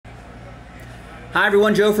Hi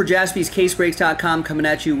everyone, Joe for JaspysCaseBreaks.com coming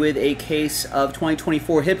at you with a case of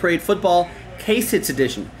 2024 Hit Parade Football Case Hits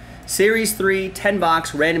Edition. Series 3, 10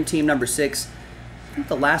 box, random team number 6. I think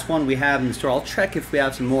the last one we have in the store. I'll check if we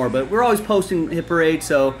have some more, but we're always posting Hit Parade,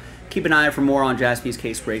 so keep an eye out for more on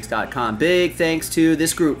JaspysCaseBreaks.com. Big thanks to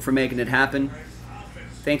this group for making it happen.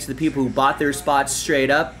 Thanks to the people who bought their spots straight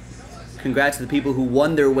up. Congrats to the people who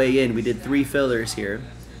won their way in. We did 3 fillers here.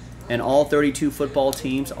 And all 32 football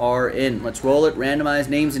teams are in. Let's roll it. Randomize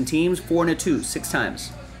names and teams. 4 and a 2, 6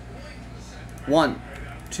 times. 1,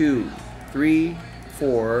 2, 3,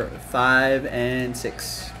 4, 5, and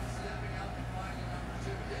 6.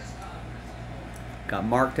 Got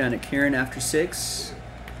Mark down at Kieran after 6.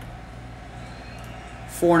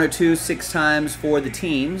 4 and a 2, 6 times for the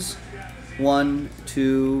teams. 1,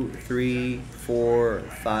 2, 3, 4,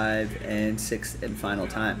 5, and 6, and final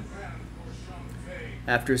time.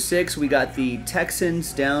 After 6, we got the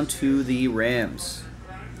Texans down to the Rams.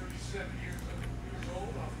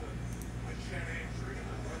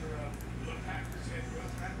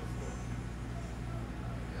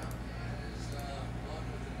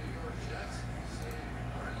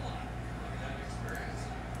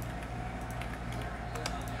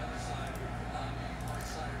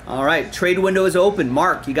 All right, trade window is open.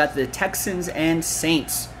 Mark, you got the Texans and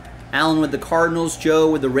Saints. Alan with the Cardinals, Joe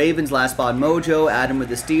with the Ravens, last spot Mojo, Adam with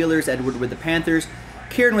the Steelers, Edward with the Panthers,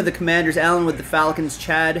 Kieran with the Commanders, Alan with the Falcons,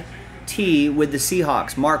 Chad T with the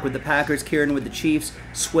Seahawks, Mark with the Packers, Kieran with the Chiefs,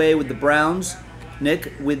 Sway with the Browns,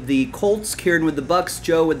 Nick with the Colts, Kieran with the Bucks,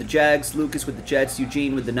 Joe with the Jags, Lucas with the Jets,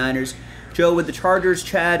 Eugene with the Niners, Joe with the Chargers,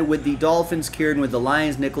 Chad with the Dolphins, Kieran with the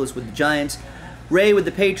Lions, Nicholas with the Giants, Ray with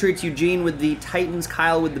the Patriots, Eugene with the Titans,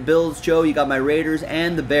 Kyle with the Bills, Joe, you got my Raiders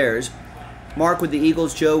and the Bears, Mark with the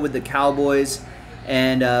Eagles, Joe with the Cowboys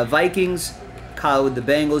and Vikings, Kyle with the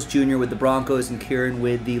Bengals, Junior with the Broncos, and Kieran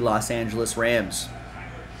with the Los Angeles Rams.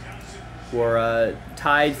 We're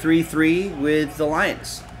tied 3-3 with the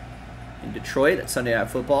Lions. In Detroit at Sunday Night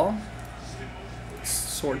Football.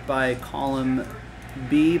 Sort by column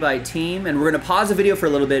B by team. And we're going to pause the video for a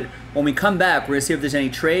little bit. When we come back, we're going to see if there's any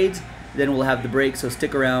trades. Then we'll have the break, so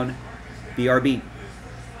stick around. BRB.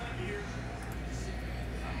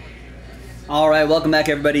 All right, welcome back,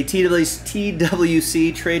 everybody.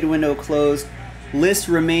 TWC trade window closed. List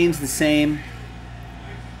remains the same.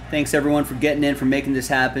 Thanks, everyone, for getting in, for making this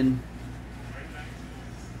happen.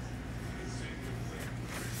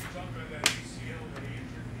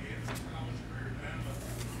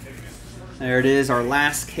 There it is, our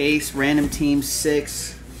last case, random team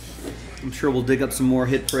 6. I'm sure we'll dig up some more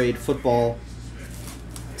Hit Parade football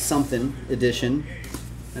something edition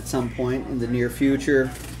at some point in the near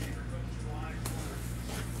future.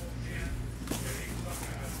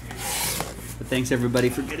 Thanks everybody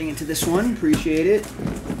for getting into this one. Appreciate it.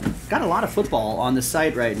 Got a lot of football on the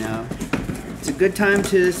site right now. It's a good time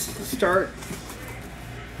to start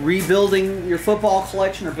rebuilding your football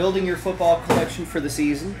collection or building your football collection for the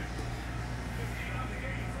season.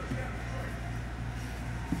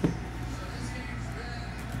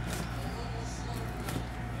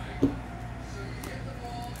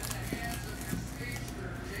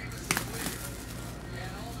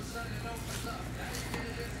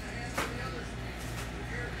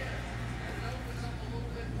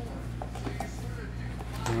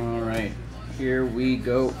 Here we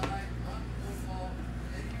go.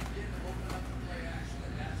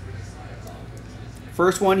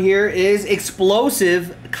 First one here is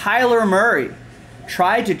explosive Kyler Murray.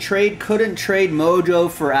 Tried to trade, couldn't trade Mojo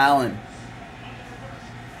for Allen.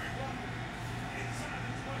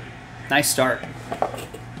 Nice start.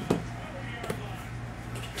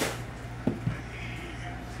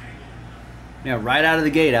 Yeah, right out of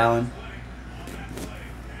the gate, Allen.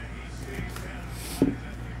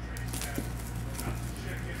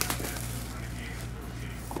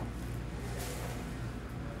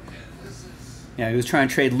 Yeah, he was trying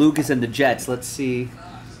to trade Lucas and the Jets. Let's see.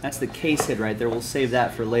 That's the case hit right there. We'll save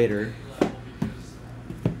that for later.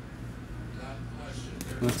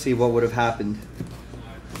 Let's see what would have happened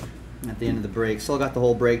at the end of the break. Still got the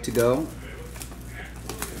whole break to go.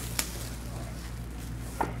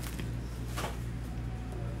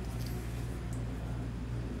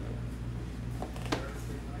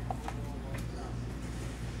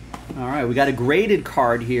 All right, we got a graded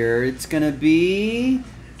card here. It's going to be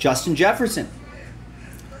Justin Jefferson.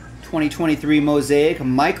 2023 Mosaic,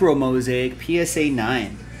 Micro Mosaic, PSA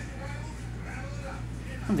 9.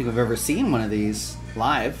 I don't think I've ever seen one of these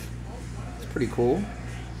live. It's pretty cool.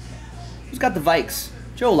 Who's got the Vikes?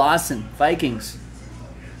 Joe Lawson, Vikings.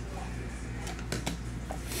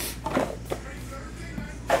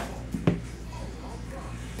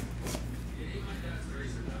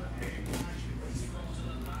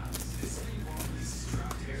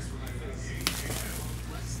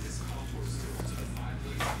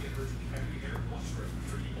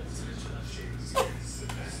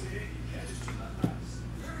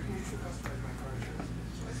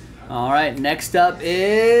 All right, next up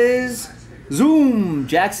is Zoom,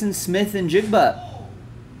 Jackson Smith and Jigba.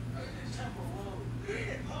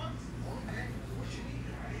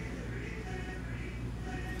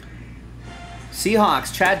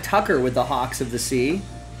 Seahawks, Chad Tucker with the Hawks of the Sea.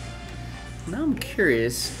 Now I'm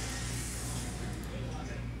curious,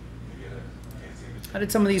 how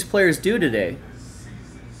did some of these players do today?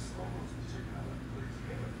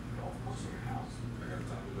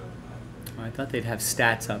 I thought they'd have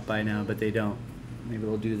stats up by now, but they don't. Maybe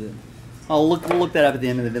they'll do the... We'll look that up at the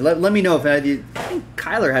end of the day. Let me know if I think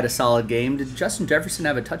Kyler had a solid game. Did Justin Jefferson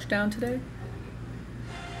have a touchdown today?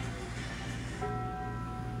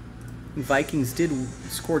 Vikings did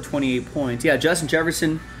score 28 points. Yeah, Justin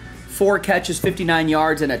Jefferson, 4 catches, 59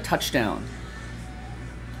 yards, and a touchdown.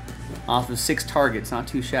 Off of 6 targets, not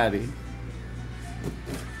too shabby.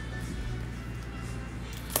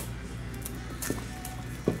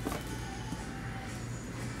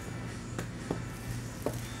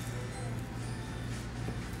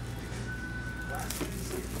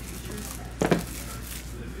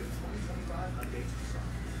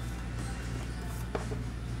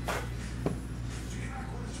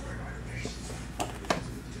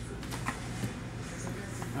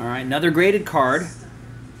 All right, another graded card.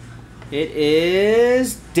 It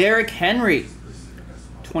is Derrick Henry,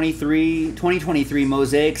 2023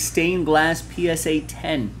 Mosaic Stained Glass PSA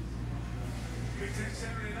 10.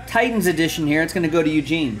 Titans edition here. It's going to go to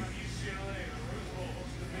Eugene.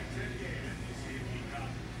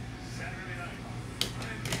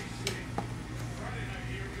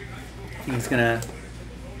 He's going to...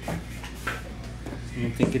 I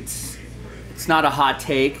think it's not a hot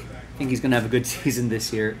take. I think he's going to have a good season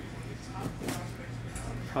this year.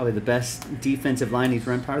 Probably the best defensive line he's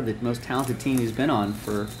run. Probably the most talented team he's been on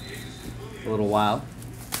for a little while.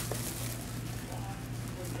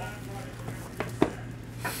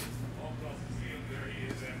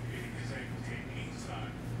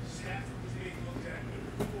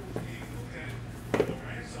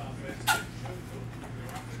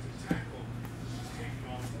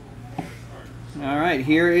 All right,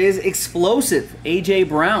 here is Explosive, A.J.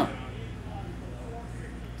 Brown.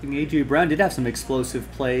 I think A.J. Brown did have some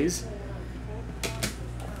explosive plays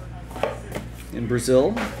in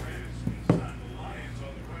Brazil.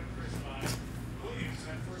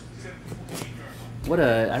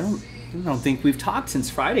 I don't think we've talked since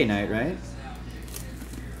Friday night, right?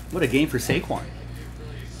 What a game for Saquon.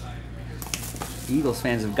 Eagles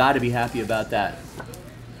fans have got to be happy about that.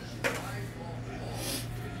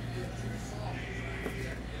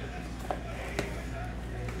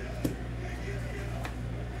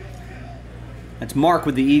 That's Mark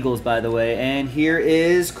with the Eagles, by the way. And here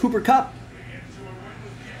is Cooper Kupp.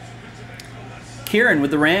 Kieran with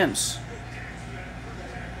the Rams.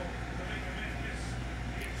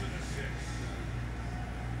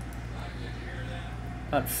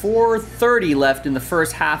 About 4:30 left in the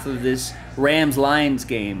first half of this Rams-Lions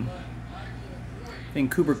game. I think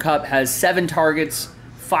Cooper Kupp has 7 targets,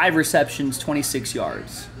 5 receptions, 26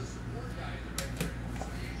 yards.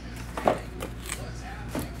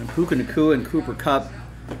 And Puka Nacua and Cooper Kupp,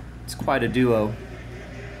 it's quite a duo.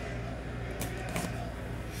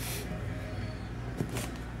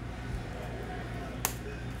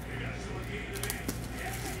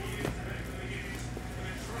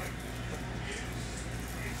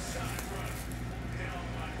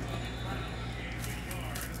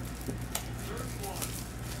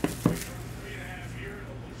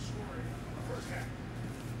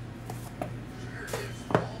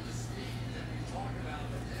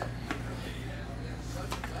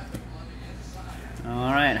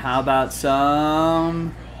 All right, how about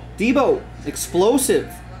some Debo?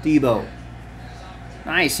 Explosive Debo.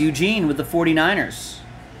 Nice, Eugene with the 49ers.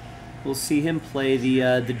 We'll see him play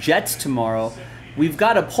the Jets tomorrow. We've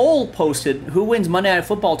got a poll posted. Who wins Monday Night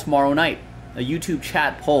Football tomorrow night? A YouTube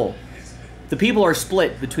chat poll. The people are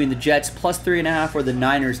split between the Jets plus 3.5 or the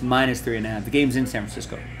Niners minus 3.5. The game's in San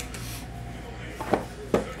Francisco.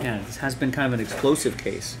 Yeah, this has been kind of an explosive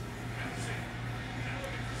case.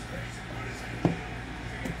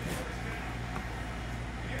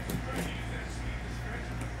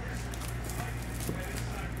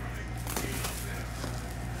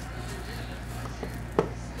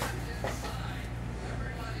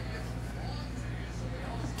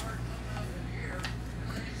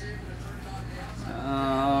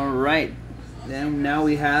 Right, then now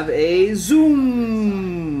we have a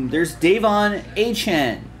Zoom. There's Devon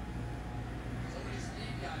Achane.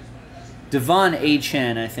 Devon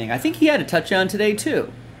Achane, I think. I think he had a touchdown today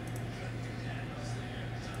too.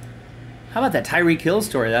 How about that Tyreek Hill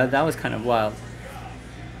story? That was kind of wild.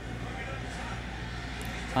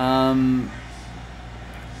 Yeah,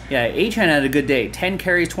 Achan had a good day. 10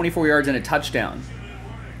 carries, 24 yards, and a touchdown.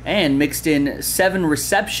 And mixed in 7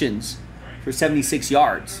 receptions for 76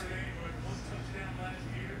 yards.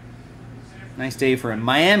 Nice day for him.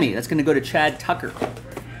 Miami, that's going to go to Chad Tucker.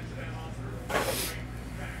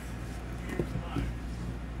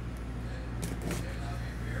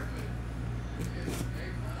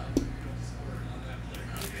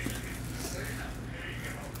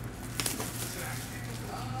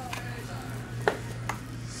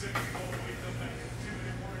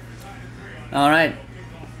 All right.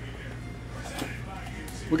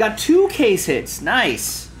 We got 2 case hits.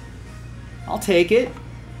 Nice. I'll take it.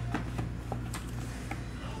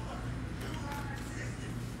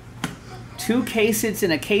 Two case hits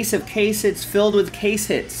in a case of case hits filled with case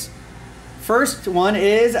hits. First one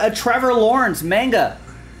is a Trevor Lawrence manga.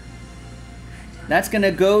 That's going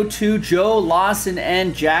to go to Joe Lawson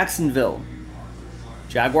and Jacksonville.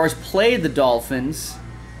 Jaguars played the Dolphins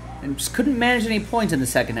and just couldn't manage any points in the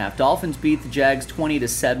second half. Dolphins beat the Jags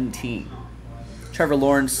 20-17. Trevor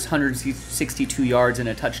Lawrence, 162 yards and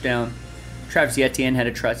a touchdown. Travis Etienne had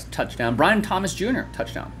a touchdown. Brian Thomas Jr.,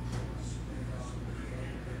 touchdown.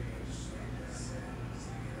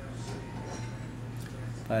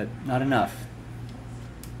 But not enough.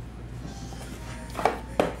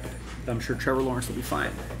 I'm sure Trevor Lawrence will be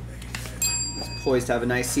fine. He's poised to have a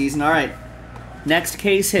nice season. All right. Next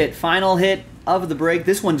case hit. Final hit of the break.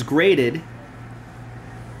 This one's graded.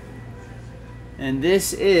 And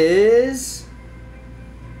this is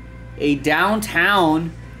a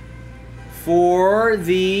downtown for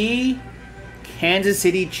the Kansas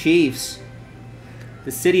City Chiefs.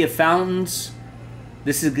 The City of Fountains.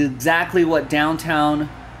 This is exactly what downtown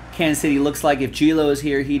Kansas City looks like. If Gilo is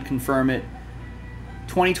here, he'd confirm it.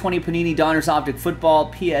 2020 Panini Donruss Optic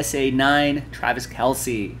Football, PSA 9, Travis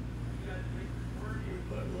Kelce.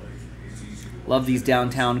 Love these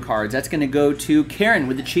downtown cards. That's going to go to Karen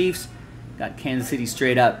with the Chiefs. Got Kansas City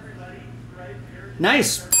straight up.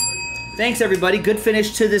 Nice. Thanks, everybody. Good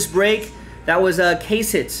finish to this break. That was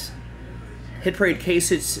Case Hits. Hit Parade Case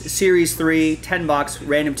Hits Series 3, 10 box,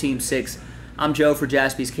 random team 6. I'm Joe for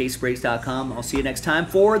JaspysCaseBreaks.com. I'll see you next time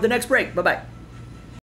for the next break. Bye-bye.